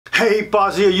Hey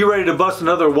Posse, are you ready to bust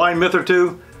another wine myth or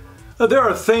two? There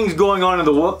are things going on in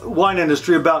the wine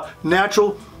industry about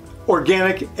natural,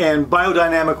 organic, and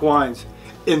biodynamic wines.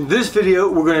 In this video,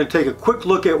 we're going to take a quick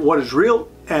look at what is real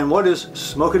and what is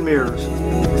smoke and mirrors.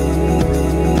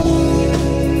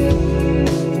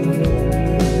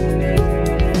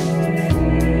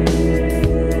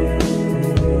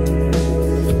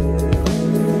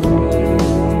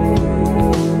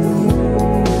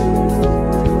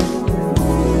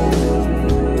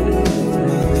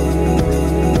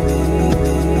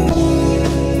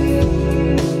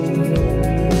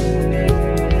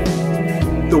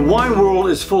 The wine world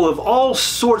is full of all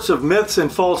sorts of myths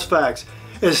and false facts.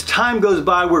 As time goes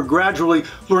by, we're gradually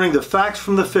learning the facts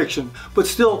from the fiction, but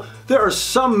still, there are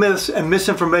some myths and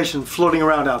misinformation floating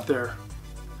around out there.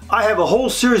 I have a whole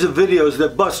series of videos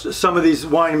that bust some of these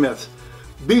wine myths.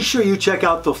 Be sure you check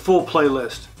out the full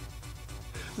playlist.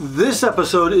 This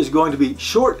episode is going to be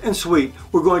short and sweet.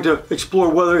 We're going to explore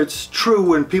whether it's true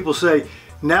when people say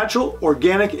natural,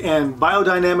 organic, and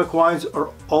biodynamic wines are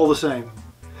all the same.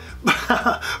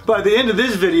 By the end of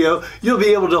this video, you'll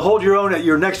be able to hold your own at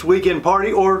your next weekend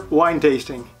party or wine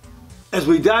tasting. As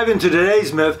we dive into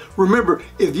today's myth, remember,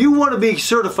 if you want to be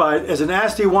certified as an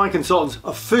Asti Wine Consultant's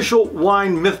official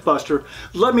wine mythbuster,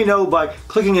 let me know by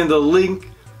clicking in the link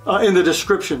in the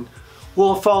description.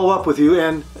 We'll follow up with you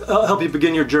and help you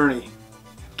begin your journey.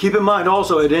 Keep in mind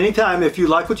also, at any time, if you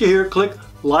like what you hear, click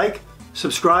like,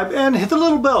 subscribe, and hit the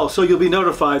little bell so you'll be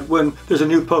notified when there's a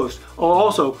new post.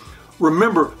 Also,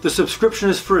 remember, the subscription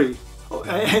is free.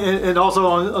 And also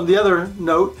on the other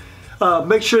note,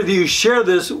 make sure that you share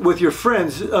this with your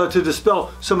friends to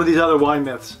dispel some of these other wine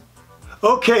myths.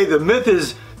 Okay, the myth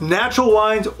is natural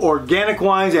wines, organic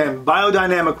wines, and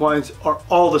biodynamic wines are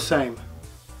all the same.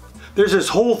 There's this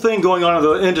whole thing going on in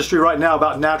the industry right now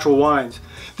about natural wines.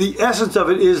 The essence of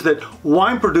it is that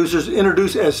wine producers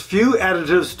introduce as few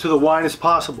additives to the wine as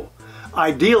possible.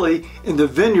 Ideally, in the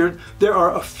vineyard, there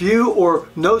are a few or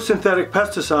no synthetic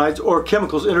pesticides or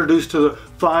chemicals introduced to the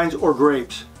vines or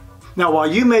grapes. Now, while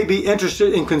you may be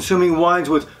interested in consuming wines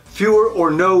with fewer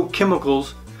or no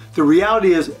chemicals, the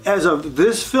reality is, as of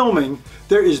this filming,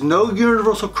 there is no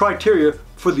universal criteria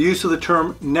for the use of the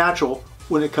term natural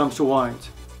when it comes to wines.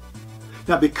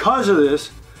 Now, because of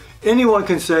this, anyone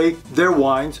can say their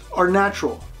wines are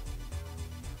natural.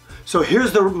 So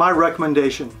here's my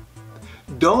recommendation.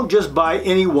 Don't just buy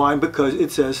any wine because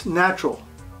it says natural.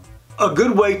 A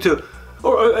good way to,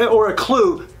 or a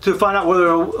clue to find out whether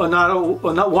or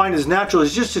not wine is natural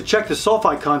is just to check the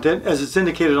sulfite content as it's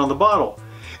indicated on the bottle.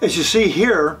 As you see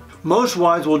here, most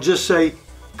wines will just say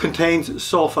contains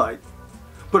sulfite.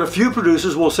 But a few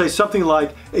producers will say something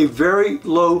like a very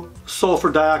low sulfur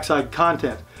dioxide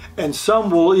content, and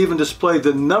some will even display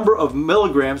the number of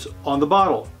milligrams on the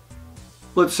bottle.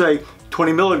 Let's say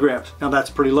 20 milligrams. Now that's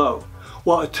pretty low.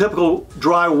 While a typical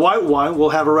dry white wine will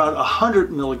have around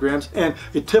 100 milligrams and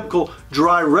a typical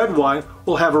dry red wine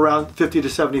will have around 50 to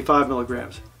 75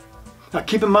 milligrams. Now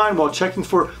keep in mind, while checking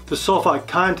for the sulfite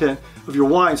content of your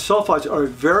wine, sulfites are a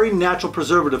very natural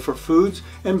preservative for foods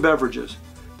and beverages.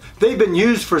 They've been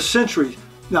used for centuries.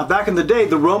 Now back in the day,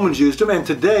 the Romans used them, and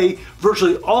today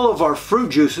virtually all of our fruit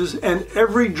juices and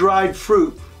every dried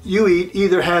fruit you eat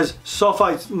either has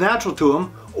sulfites natural to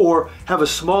them or have a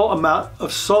small amount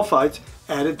of sulfites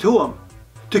added to them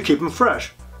to keep them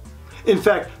fresh. In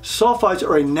fact, sulfites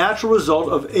are a natural result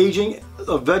of aging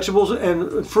of vegetables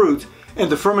and fruits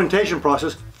and the fermentation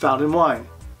process found in wine.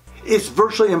 It's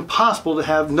virtually impossible to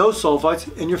have no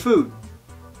sulfites in your food.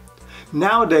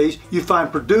 Nowadays, you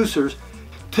find producers,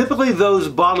 typically those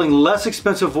bottling less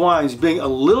expensive wines, being a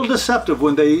little deceptive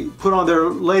when they put on their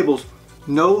labels,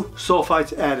 no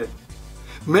sulfites added.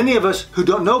 Many of us who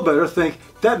don't know better think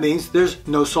that means there's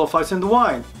no sulfites in the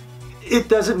wine. It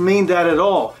doesn't mean that at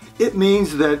all. It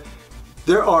means that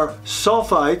there are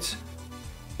sulfites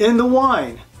in the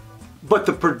wine, but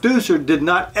the producer did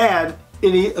not add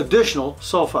any additional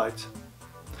sulfites.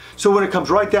 So when it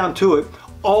comes right down to it,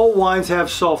 all wines have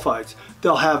sulfites.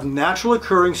 They'll have natural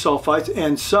occurring sulfites,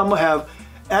 and some have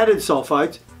added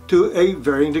sulfites to a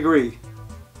varying degree.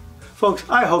 Folks,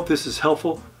 I hope this is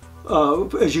helpful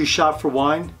as you shop for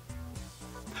wine.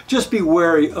 Just be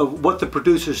wary of what the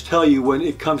producers tell you when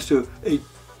it comes to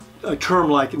a term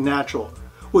like natural,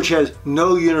 which has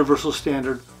no universal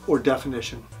standard or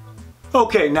definition.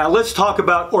 Okay, now let's talk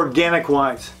about organic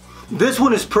wines. This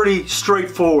one is pretty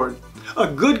straightforward. A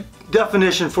good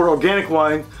definition for organic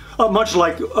wine, much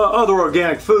like other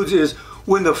organic foods, is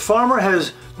when the farmer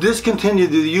has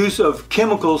discontinued the use of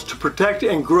chemicals to protect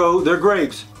and grow their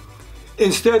grapes.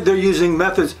 Instead, they're using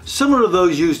methods similar to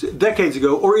those used decades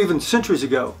ago or even centuries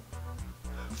ago.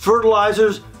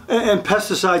 Fertilizers and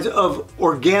pesticides of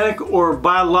organic or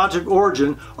biologic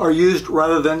origin are used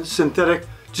rather than synthetic,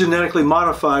 genetically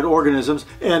modified organisms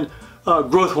and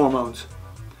growth hormones.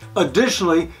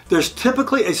 Additionally, there's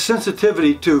typically a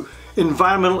sensitivity to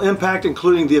environmental impact,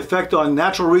 including the effect on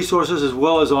natural resources as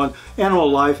well as on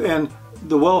animal life and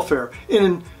the welfare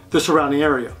in the surrounding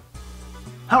area.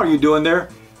 How are you doing there?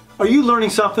 Are you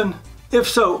learning something? If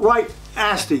so, write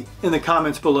Asti in the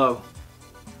comments below.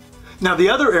 Now the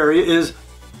other area is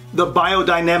the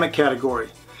biodynamic category.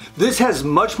 This has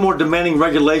much more demanding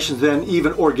regulations than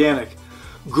even organic.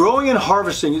 Growing and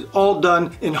harvesting is all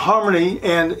done in harmony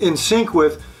and in sync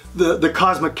with the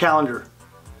cosmic calendar.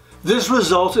 This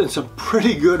results in some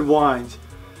pretty good wines.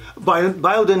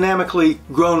 Biodynamically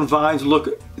grown vines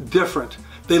look different.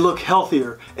 They look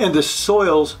healthier, and the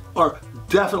soils are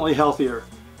definitely healthier.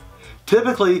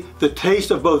 Typically, the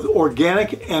taste of both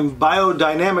organic and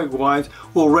biodynamic wines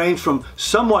will range from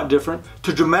somewhat different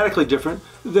to dramatically different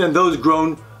than those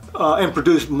grown and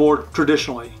produced more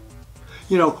traditionally.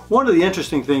 You know, one of the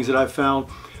interesting things that I've found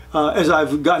as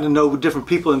I've gotten to know different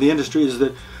people in the industry is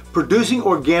that producing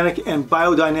organic and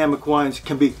biodynamic wines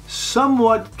can be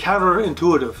somewhat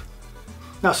counterintuitive.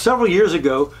 Now, several years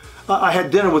ago, I had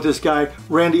dinner with this guy,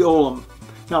 Randy Olam.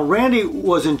 Now, Randy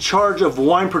was in charge of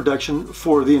wine production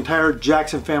for the entire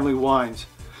Jackson family wines.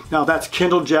 Now, that's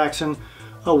Kendall Jackson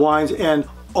wines and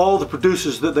all the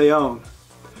producers that they own.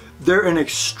 They're an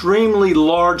extremely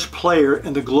large player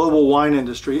in the global wine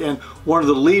industry and one of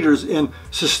the leaders in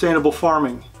sustainable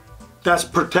farming. That's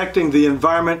protecting the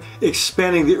environment,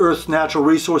 expanding the Earth's natural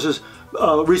resources,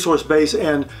 resource base,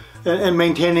 and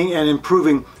maintaining and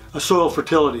improving soil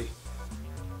fertility.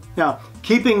 Now,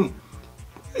 keeping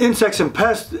insects and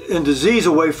pests and disease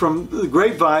away from the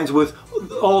grapevines with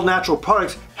all natural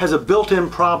products has a built-in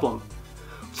problem.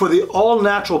 For the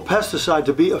all-natural pesticide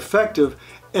to be effective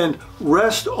and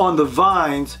rest on the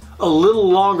vines a little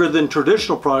longer than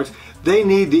traditional products, they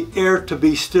need the air to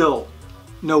be still,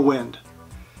 no wind.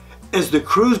 As the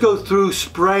crews go through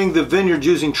spraying the vineyards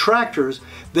using tractors,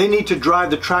 they need to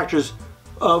drive the tractors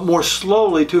more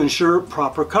slowly to ensure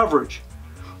proper coverage.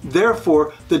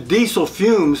 Therefore, the diesel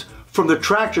fumes from the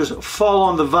tractors fall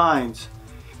on the vines.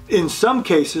 In some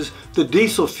cases, the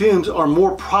diesel fumes are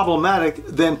more problematic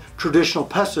than traditional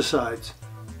pesticides.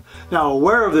 Now,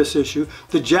 aware of this issue,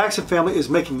 the Jackson family is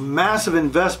making massive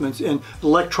investments in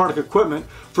electronic equipment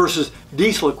versus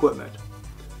diesel equipment.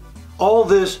 All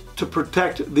this to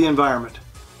protect the environment.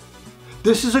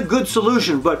 This is a good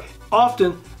solution, but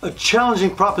often a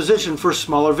challenging proposition for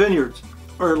smaller vineyards,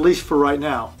 or at least for right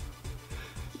now.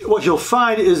 What you'll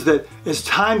find is that as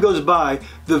time goes by,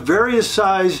 the various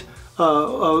size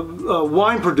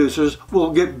wine producers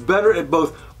will get better at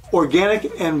both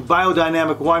organic and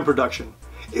biodynamic wine production.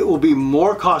 It will be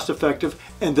more cost effective,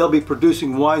 and they'll be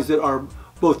producing wines that are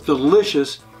both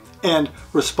delicious and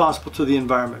responsible to the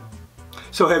environment.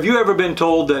 So have you ever been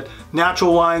told that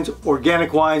natural wines,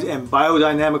 organic wines, and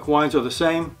biodynamic wines are the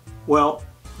same? Well,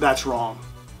 that's wrong.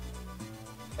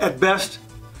 At best,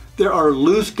 there are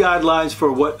loose guidelines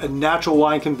for what a natural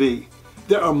wine can be.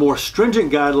 There are more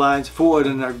stringent guidelines for what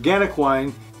an organic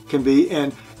wine can be,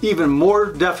 and even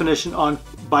more definition on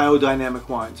biodynamic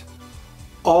wines.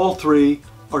 All three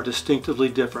are distinctively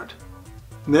different.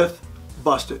 Myth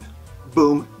busted.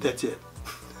 Boom, that's it.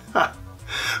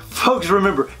 Folks,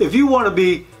 remember, if you want to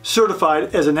be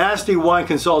certified as an Asti Wine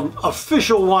Consultant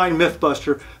official wine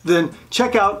mythbuster, then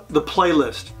check out the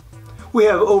playlist. We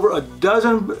have over a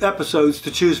dozen episodes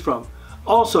to choose from.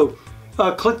 Also,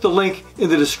 click the link in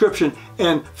the description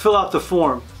and fill out the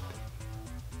form.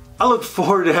 I look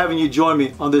forward to having you join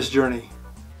me on this journey.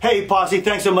 Hey Posse,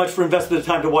 thanks so much for investing the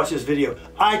time to watch this video.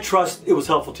 I trust it was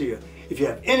helpful to you. If you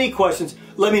have any questions,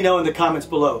 let me know in the comments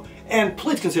below. And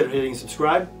please consider hitting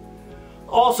subscribe.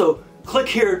 Also, click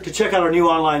here to check out our new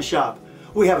online shop.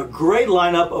 We have a great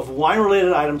lineup of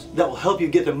wine-related items that will help you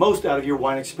get the most out of your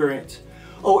wine experience.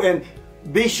 Oh, and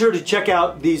be sure to check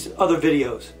out these other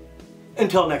videos.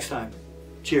 Until next time,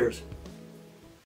 cheers.